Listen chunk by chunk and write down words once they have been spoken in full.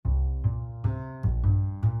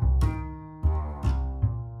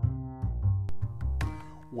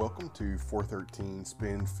Welcome to 413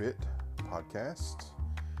 Spin Fit podcast.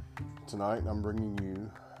 Tonight I'm bringing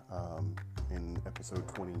you in episode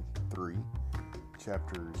 23,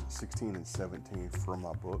 chapters 16 and 17 from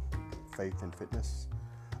my book, Faith and Fitness,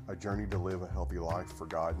 A Journey to Live a Healthy Life for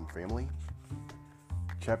God and Family.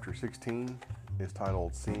 Chapter 16 is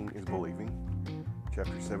titled Seeing is Believing.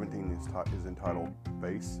 Chapter 17 is entitled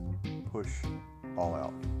Base, Push, All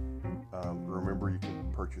Out. Remember, you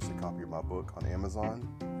can purchase a copy of my book on Amazon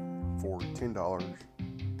for $10.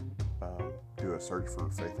 Do a search for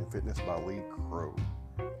Faith and Fitness by Lee Crow.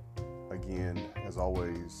 Again, as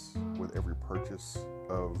always, with every purchase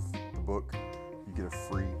of the book, you get a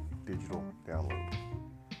free digital download.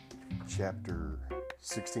 Chapter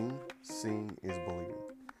 16, Seeing is Believing.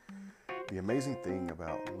 The amazing thing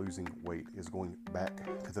about losing weight is going back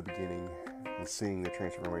to the beginning and seeing the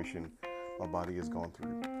transformation my body has gone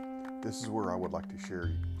through. This is where I would like to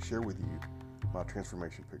share with you my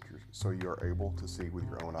transformation pictures so you are able to see with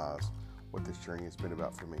your own eyes what this journey has been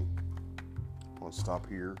about for me. I'm going to stop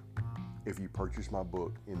here. If you purchase my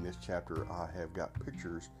book, in this chapter I have got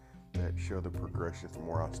pictures that show the progression from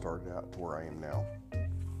where I started out to where I am now.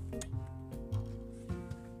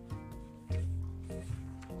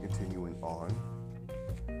 Continuing on,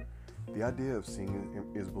 the idea of seeing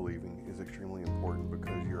is believing is extremely important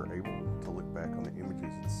because you are able to look back on the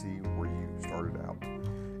images and see where you started out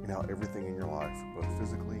and how everything in your life, both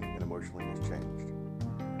physically and emotionally, has changed.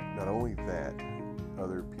 Not only that,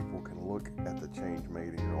 other people can look at the change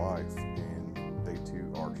made in your life and they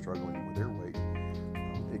too are struggling with their weight.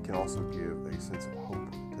 It can also give a sense of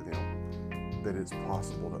hope to them that it's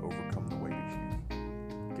possible to overcome the weight issues,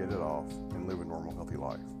 get it off, and live a normal, healthy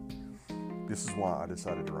life. This is why I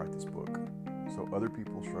decided to write this book, so other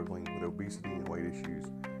people struggling with obesity and weight issues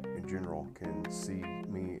in general can see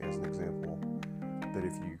me as an example that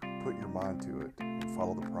if you put your mind to it and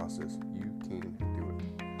follow the process, you can do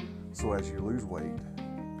it. So as you lose weight,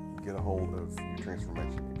 get a hold of your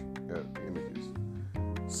transformation images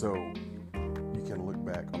so you can look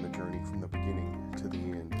back on the journey from the beginning to the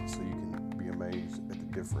end so you can be amazed at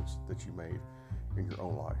the difference that you made in your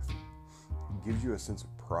own life. It gives you a sense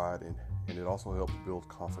of pride and it also helps build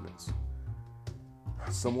confidence.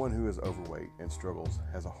 Someone who is overweight and struggles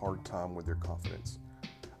has a hard time with their confidence.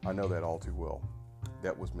 I know that all too well.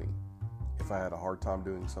 That was me. If I had a hard time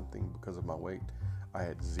doing something because of my weight, I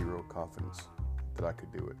had zero confidence that I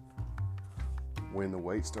could do it. When the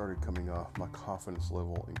weight started coming off, my confidence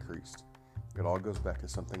level increased. It all goes back to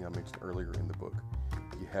something I mentioned earlier in the book.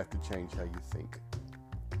 You have to change how you think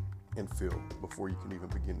and feel before you can even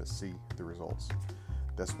begin to see the results.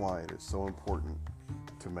 That's why it is so important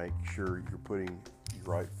to make sure you're putting the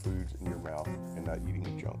right foods in your mouth and not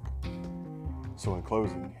eating junk. So in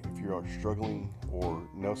closing, if you are struggling or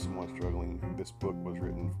know someone struggling, this book was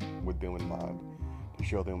written with them in mind to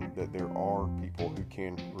show them that there are people who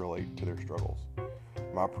can relate to their struggles.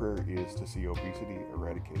 My prayer is to see obesity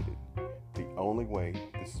eradicated. The only way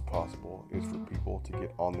this is possible is for people to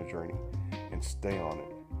get on the journey and stay on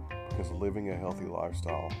it, because living a healthy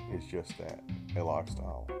lifestyle is just that, a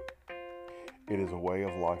lifestyle. It is a way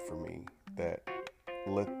of life for me that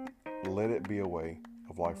let it be a way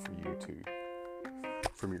of life for you too.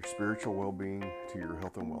 From your spiritual well-being to your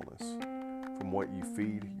health and wellness, from what you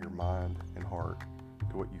feed your mind and heart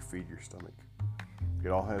to what you feed your stomach. It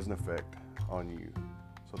all has an effect on you.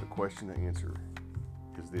 So the question to answer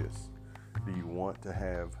is this: do you want to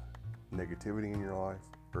have negativity in your life,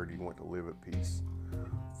 or do you want to live at peace?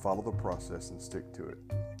 Follow the process and stick to it.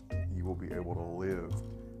 You will be able to live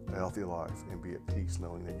a healthy life and be at peace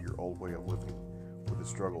knowing that your old way of living with the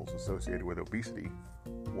struggles associated with obesity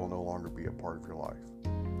will no longer be a part of your life.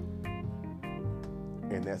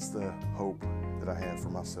 And that's the hope that I have for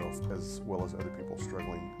myself as well as other people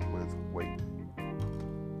struggling with weight,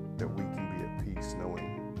 that we can be at peace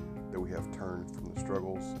knowing that we have turned from the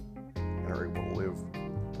struggles and are able to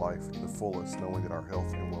live life to the fullest, knowing that our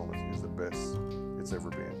health and wellness is the best it's ever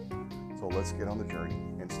been. So let's get on the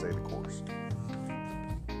journey and stay the course.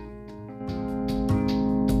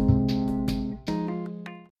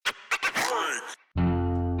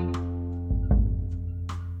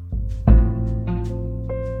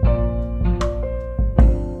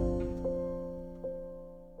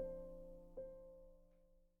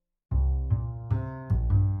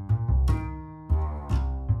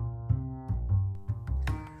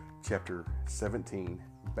 Chapter 17,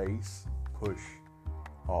 Base, Push,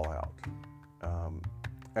 All Out.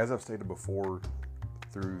 As I've stated before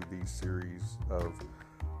through these series of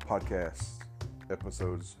podcast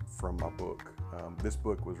episodes from my book, this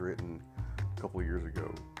book was written a couple of years ago,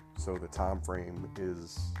 so the time frame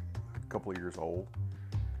is a couple of years old.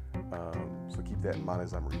 So keep that in mind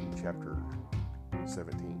as I'm reading chapter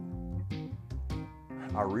 17.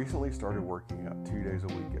 I recently started working out 2 days a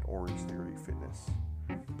week at Orange Theory Fitness.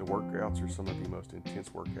 The workouts are some of the most intense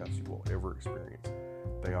workouts you will ever experience.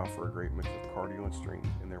 They offer a great mix of cardio and strength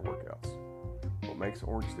in their workouts. What makes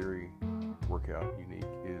Orange Theory workout unique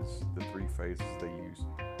is the 3 phases they use,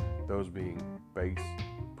 those being base,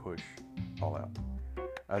 push, all out.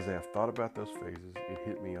 As I have thought about those phases, it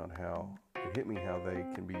hit me how they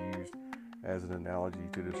can be used as an analogy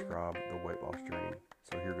to describe the weight loss journey.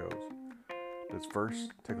 So here goes. Let's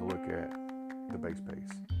first take a look at the base phase.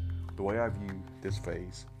 The way I view this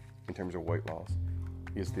phase in terms of weight loss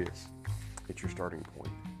is this. It's your starting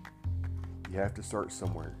point. You have to start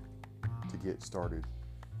somewhere to get started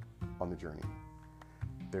on the journey.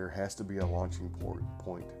 There has to be a launching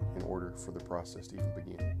point in order for the process to even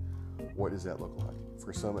begin. What does that look like?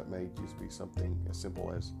 For some, it may just be something as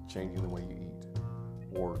simple as changing the way you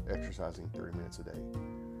eat or exercising 30 minutes a day.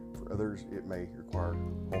 For others, it may require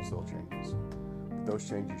wholesale changes. But those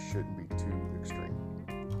changes shouldn't be too extreme.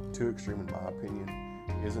 Too extreme, in my opinion,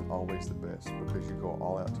 isn't always the best because you go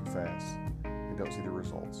all out too fast and don't see the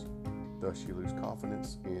results. Thus, you lose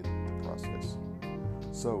confidence in the process.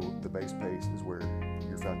 So, the base pace is where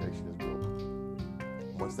your foundation is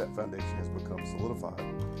built. Once that foundation has become solidified,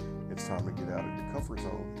 it's time to get out of your comfort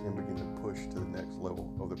zone and begin to push to the next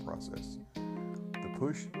level of the process. The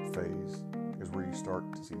push phase is where you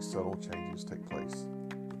start to see subtle changes take place.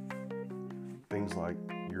 Things like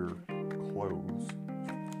your clothes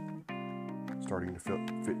starting to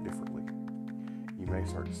fit differently. You may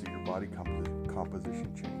start to see your body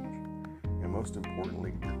composition change. And most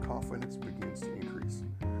importantly, your confidence begins to increase.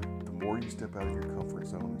 The more you step out of your comfort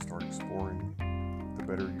zone and start exploring, the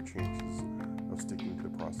better your chances of sticking to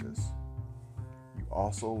the process. You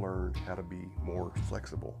also learn how to be more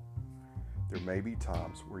flexible. There may be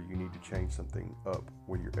times where you need to change something up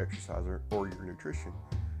with your exercise or your nutrition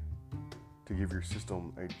to give your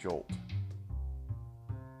system a jolt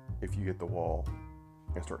if you hit the wall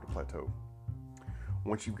and start to plateau.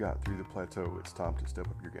 Once you've got through the plateau, it's time to step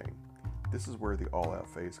up your game. This is where the all-out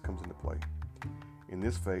phase comes into play. In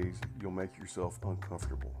this phase, you'll make yourself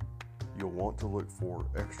uncomfortable. You'll want to look for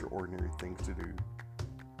extraordinary things to do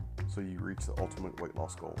so you reach the ultimate weight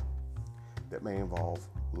loss goal. That may involve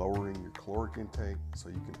lowering your caloric intake so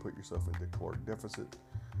you can put yourself into caloric deficit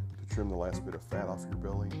to trim the last bit of fat off your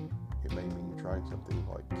belly. It may mean trying something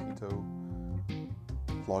like keto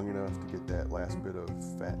long enough to get that last bit of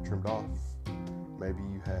fat trimmed off. Maybe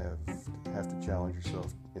you have to challenge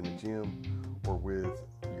yourself in the gym or with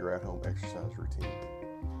your at-home exercise routine.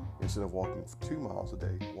 Instead of walking 2 miles a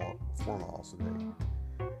day, walk 4 miles a day.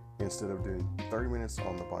 Instead of doing 30 minutes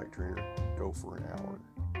on the bike trainer, go for an hour.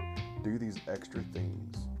 Doing these extra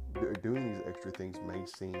things may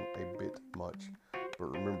seem a bit much,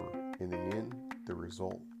 but remember, in the end, the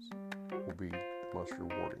results will be the most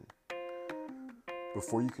rewarding.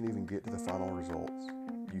 Before you can even get to the final results,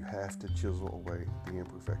 you have to chisel away the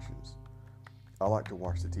imperfections. I like to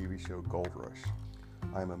watch the TV show Gold Rush.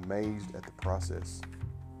 I am amazed at the process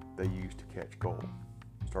they use to catch gold,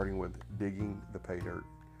 starting with digging the pay dirt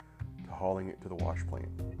to hauling it to the wash plant.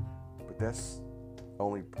 But that's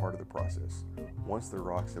only part of the process. Once the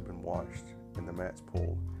rocks have been washed and the mats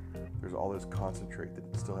pulled, there's all this concentrate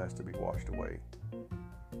that still has to be washed away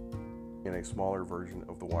in a smaller version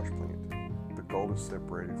of the wash plant. The gold is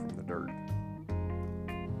separated from the dirt,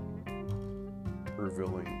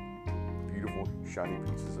 revealing beautiful shiny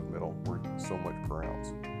pieces of metal worth so much per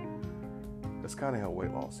ounce. That's kind of how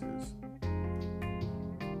weight loss is.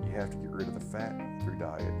 You have to get rid of the fat through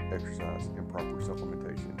diet, exercise, and proper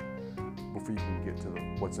supplementation before you can get to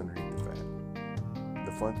what's underneath the fat.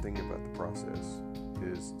 The fun thing about the process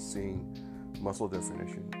is seeing muscle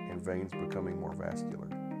definition and veins becoming more vascular.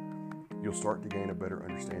 You'll start to gain a better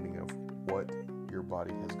understanding of what your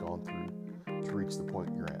body has gone through to reach the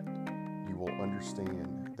point you're at. You will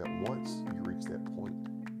understand that once you reach that point,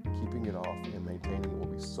 keeping it off and maintaining will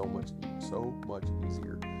be so much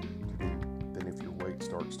easier to do than if your weight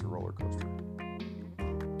starts to roller coaster.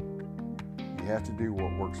 You have to do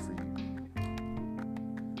what works for you.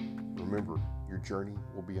 Remember, your journey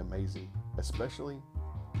will be amazing, especially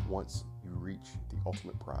once you reach the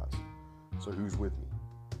ultimate prize. So who's with me?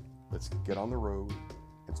 Let's get on the road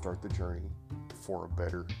and start the journey for a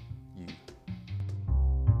better